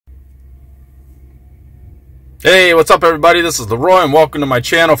Hey, what's up, everybody? This is Leroy, and welcome to my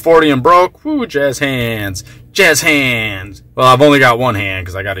channel, 40 and Broke. Woo, jazz hands. Jazz hands. Well, I've only got one hand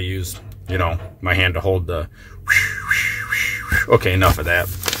because I got to use, my hand to hold the... Okay, enough of that.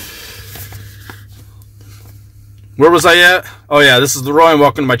 Where was I at? Oh, yeah, this is Leroy, and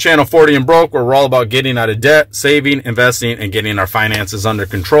welcome to my channel, 40 and Broke, where we're all about getting out of debt, saving, investing, and getting our finances under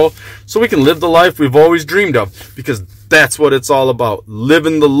control so we can live the life we've always dreamed of, because that's what it's all about,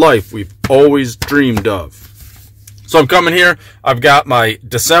 living the life we've always dreamed of. So I'm coming here. I've got my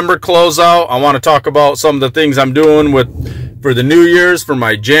December closeout. I want to talk about some of the things I'm doing for the New Year's, for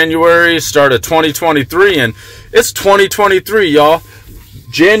my January, start of 2023. And it's 2023, y'all.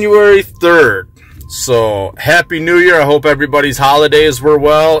 January 3rd. So Happy New Year. I hope everybody's holidays were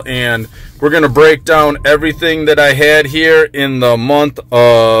well. And we're going to break down everything that I had here in the month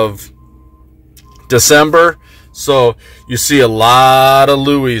of December. So you see a lot of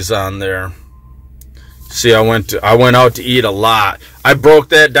Louis on there. See, I went out to eat a lot. I broke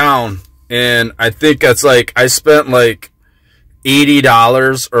that down, and I think that's like, I spent like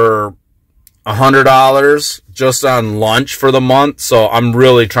 $80 or $100 just on lunch for the month. So I'm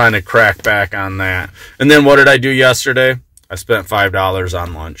really trying to crack back on that. And then what did I do yesterday? I spent $5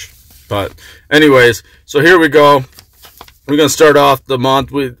 on lunch. But anyways, so here we go. We're going to start off the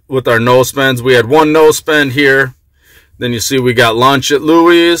month with our no spends. We had one no spend here. Then you see we got lunch at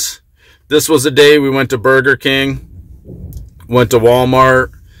Louis. This was a day we went to Burger King, went to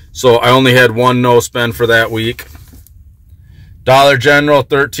Walmart, so I only had one no spend for that week. Dollar General,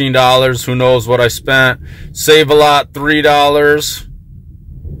 $13. Who knows what I spent? Save-A-Lot, $3.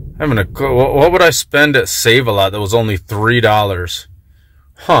 What would I spend at Save-A-Lot that was only $3?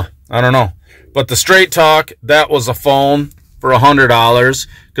 Huh, I don't know. But the Straight Talk, that was a phone for $100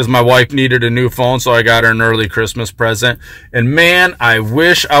 because my wife needed a new phone, so I got her an early Christmas present. And man, I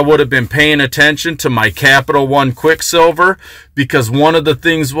wish I would have been paying attention to my Capital One Quicksilver, because one of the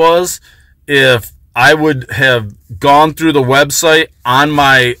things was, if I would have gone through the website on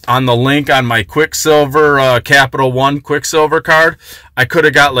the link on my Quicksilver Capital One Quicksilver card, I could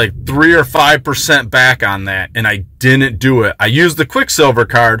have got like 3 or 5% back on that, and I didn't do it. I used the Quicksilver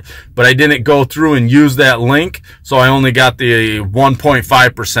card, but I didn't go through and use that link, so I only got the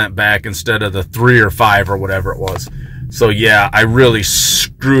 1.5% back instead of the 3 or 5 or whatever it was. So yeah, I really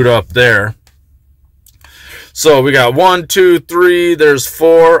screwed up there. So we got 1, 2, 3, there's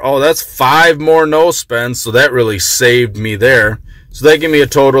 4. Oh, that's 5 more no spends, so that really saved me there. So that gave me a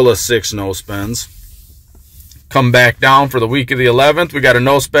total of 6 no spends. Come back down for the week of the 11th. We got a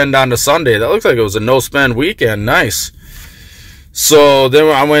no spend on to Sunday. That looks like it was a no spend weekend. Nice. So then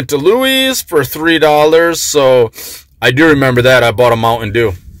I went to Louis for $3. So I do remember that. I bought a Mountain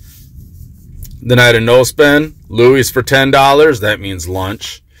Dew. Then I had a no spend. Louis for $10. That means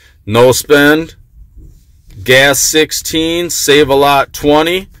lunch. No spend. Gas 16, Save-A-Lot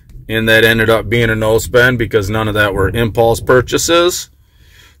 20, and that ended up being a no spend because none of that were impulse purchases.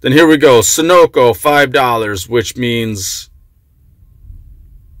 Then here we go, Sunoco $5, which means,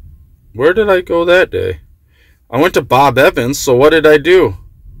 where did I go that day? I went to Bob Evans, so what did I do?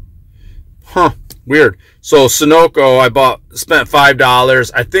 Huh, weird. So Sunoco, I spent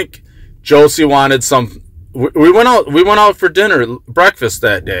 $5. I think Josie wanted some. We went out for dinner, breakfast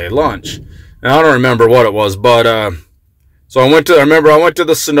that day, lunch. And I don't remember what it was, but so I remember I went to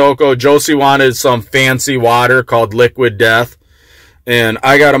the Sunoco. Josie wanted some fancy water called Liquid Death, and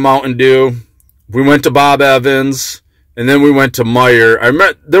I got a Mountain Dew. We went to Bob Evans, and then we went to Meijer. I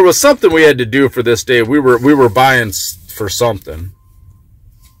remember there was something we had to do for this day. We were buying for something,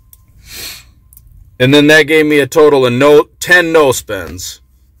 and then that gave me a total of 10 no spends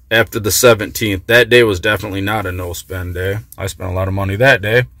after the 17th. That day was definitely not a no spend day. I spent a lot of money that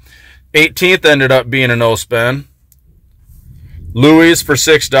day. 18th ended up being a no spend. Louis for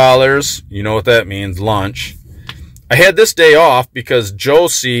 $6. You know what that means, lunch. I had this day off because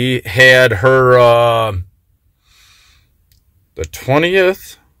Josie had her, the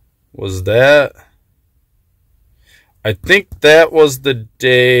 20th, was that? I think that was the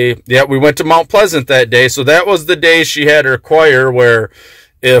day, yeah, we went to Mount Pleasant that day, so that was the day she had her choir where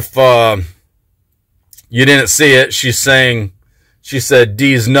if you didn't see it, she said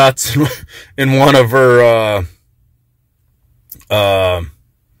D's nuts in one of her,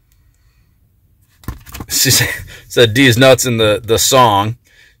 she said D's nuts in the song,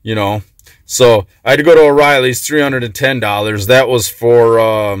 So I had to go to O'Reilly's, $310. That was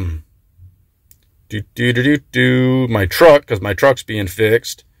for, my truck, because my truck's being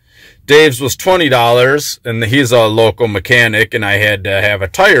fixed. Dave's was $20, and he's a local mechanic, and I had to have a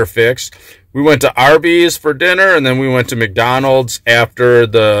tire fixed. We went to Arby's for dinner, and then we went to McDonald's after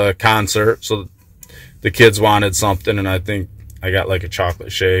the concert. So the kids wanted something, and I think I got like a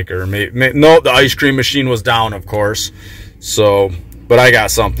chocolate shake, or no, the ice cream machine was down, of course. So, but I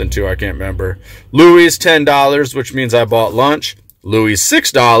got something too, I can't remember. Louis, $10, which means I bought lunch. Louis,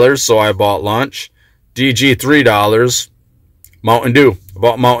 $6, so I bought lunch. DG, $3. Mountain Dew. I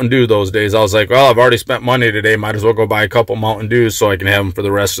bought Mountain Dew those days. I was like, well, I've already spent money today. Might as well go buy a couple Mountain Dews so I can have them for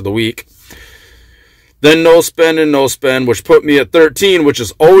the rest of the week. Then no spend and no spend, which put me at 13, which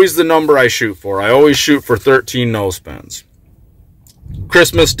is always the number I shoot for. I always shoot for 13 no spends.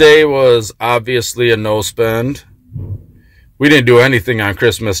 Christmas Day was obviously a no spend. We didn't do anything on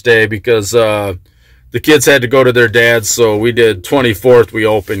Christmas Day because the kids had to go to their dad's, so we did 24th. We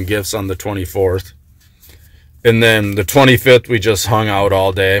opened gifts on the 24th. And then the 25th, we just hung out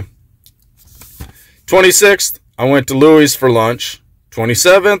all day. 26th, I went to Louis for lunch.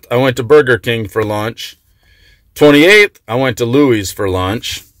 27th, I went to Burger King for lunch. 28th, I went to Louis for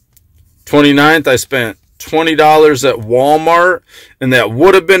lunch. 29th, I spent $20 at Walmart, and that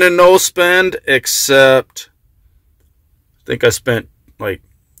would have been a no spend, except I think I spent like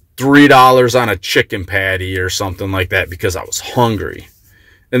 $3 on a chicken patty or something like that because I was hungry.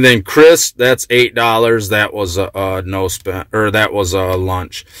 And then Chris, that's $8. That was a no spend, or that was a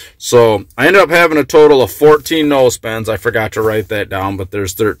lunch. So I ended up having a total of 14 no spends. I forgot to write that down, but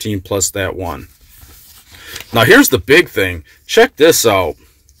there's 13 plus that one. Now here's the big thing. Check this out.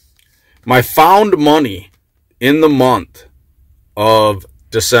 My found money in the month of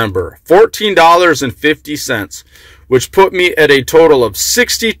December, $14.50, which put me at a total of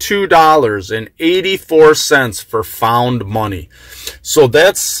 $62.84 for found money. So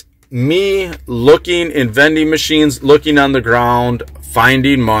that's me looking in vending machines, looking on the ground,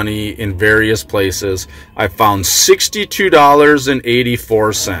 finding money in various places. I found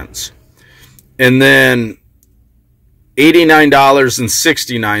 $62.84. And then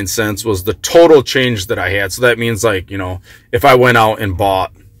 $89.69 was the total change that I had. So that means, like, you know, if I went out and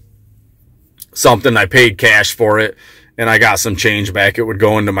bought something, I paid cash for it, and I got some change back, it would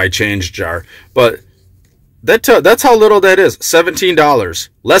go into my change jar. But that's how little that is. $17,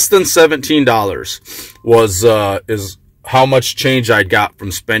 less than $17 was is how much change I got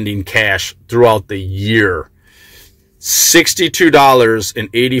from spending cash throughout the year.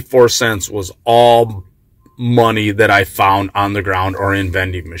 $62.84 was all money that I found on the ground or in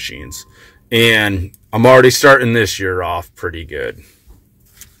vending machines, and I'm already starting this year off pretty good.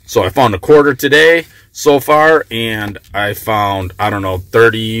 So I found a quarter today so far, and I found, I don't know,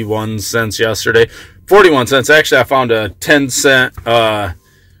 31 cents yesterday. 41 cents. Actually, I found a 10-cent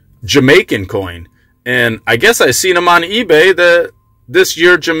Jamaican coin. And I guess I seen them on eBay that this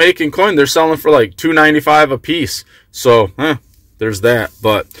year Jamaican coin, they're selling for like $2.95 a piece. So, there's that.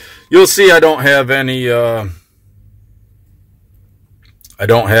 But you'll see I don't have any of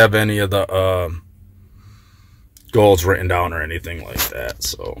the goals written down or anything like that.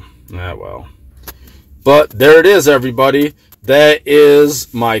 So, well. But there it is, everybody. That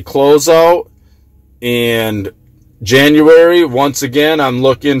is my closeout. And January, once again, I'm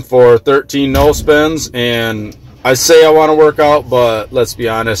looking for 13 no spends. And I say I want to work out, but let's be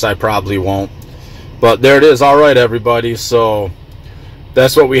honest, I probably won't. But there it is. All right, everybody. So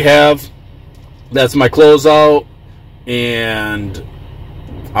that's what we have. That's my closeout. And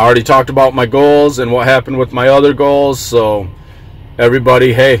I already talked about my goals and what happened with my other goals. So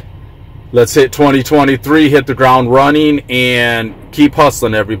everybody, hey, let's hit 2023, hit the ground running, and keep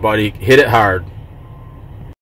hustling, everybody. Hit it hard.